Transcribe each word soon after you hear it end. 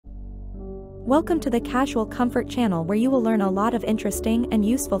Welcome to the Casual Comfort channel, where you will learn a lot of interesting and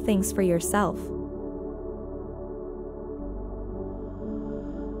useful things for yourself.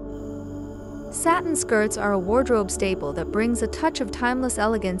 Satin skirts are a wardrobe staple that brings a touch of timeless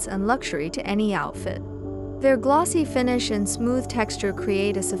elegance and luxury to any outfit. Their glossy finish and smooth texture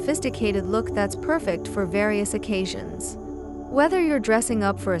create a sophisticated look that's perfect for various occasions. Whether you're dressing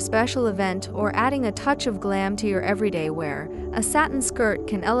up for a special event or adding a touch of glam to your everyday wear, a satin skirt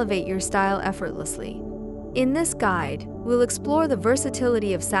can elevate your style effortlessly. In this guide, we'll explore the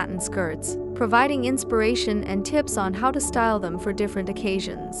versatility of satin skirts, providing inspiration and tips on how to style them for different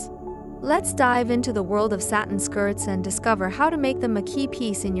occasions. Let's dive into the world of satin skirts and discover how to make them a key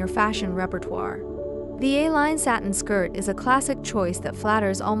piece in your fashion repertoire. The A-line satin skirt is a classic choice that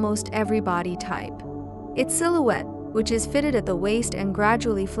flatters almost every body type. Its silhouette, which is fitted at the waist and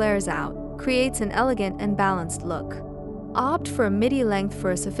gradually flares out, creates an elegant and balanced look. Opt for a midi length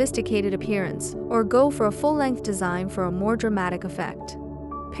for a sophisticated appearance, or go for a full-length design for a more dramatic effect.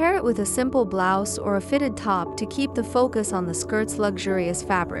 Pair it with a simple blouse or a fitted top to keep the focus on the skirt's luxurious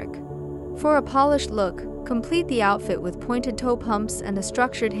fabric. For a polished look, complete the outfit with pointed toe pumps and a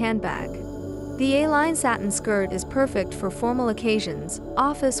structured handbag. The A-line satin skirt is perfect for formal occasions,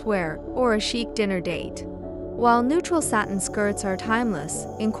 office wear, or a chic dinner date. While neutral satin skirts are timeless,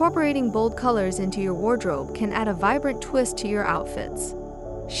 incorporating bold colors into your wardrobe can add a vibrant twist to your outfits.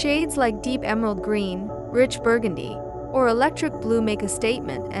 Shades like deep emerald green, rich burgundy, or electric blue make a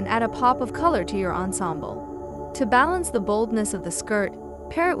statement and add a pop of color to your ensemble. To balance the boldness of the skirt,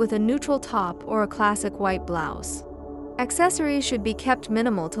 pair it with a neutral top or a classic white blouse. Accessories should be kept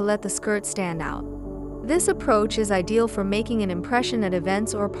minimal to let the skirt stand out. This approach is ideal for making an impression at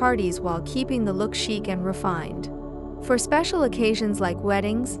events or parties while keeping the look chic and refined. For special occasions like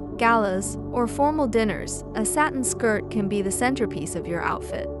weddings, galas, or formal dinners, a satin skirt can be the centerpiece of your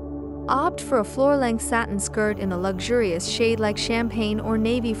outfit. Opt for a floor-length satin skirt in a luxurious shade like champagne or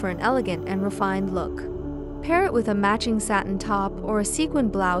navy for an elegant and refined look. Pair it with a matching satin top or a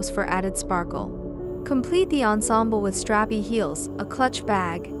sequined blouse for added sparkle. Complete the ensemble with strappy heels, a clutch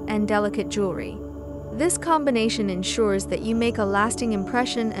bag, and delicate jewelry. This combination ensures that you make a lasting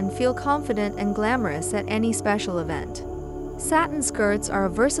impression and feel confident and glamorous at any special event. Satin skirts are a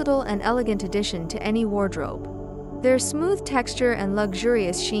versatile and elegant addition to any wardrobe. Their smooth texture and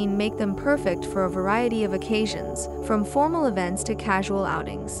luxurious sheen make them perfect for a variety of occasions, from formal events to casual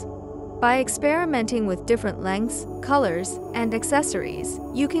outings. By experimenting with different lengths, colors, and accessories,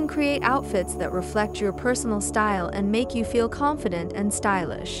 you can create outfits that reflect your personal style and make you feel confident and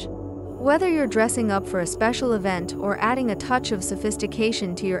stylish. Whether you're dressing up for a special event or adding a touch of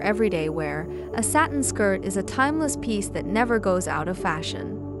sophistication to your everyday wear, a satin skirt is a timeless piece that never goes out of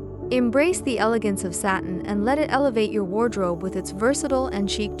fashion. Embrace the elegance of satin and let it elevate your wardrobe with its versatile and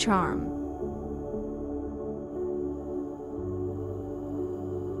chic charm.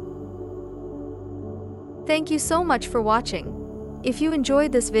 Thank you so much for watching. If you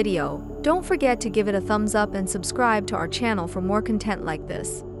enjoyed this video, don't forget to give it a thumbs up and subscribe to our channel for more content like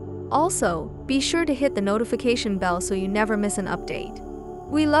this. Also, be sure to hit the notification bell so you never miss an update.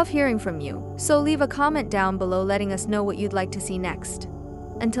 We love hearing from you, so leave a comment down below letting us know what you'd like to see next.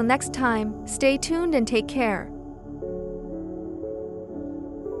 Until next time, stay tuned and take care.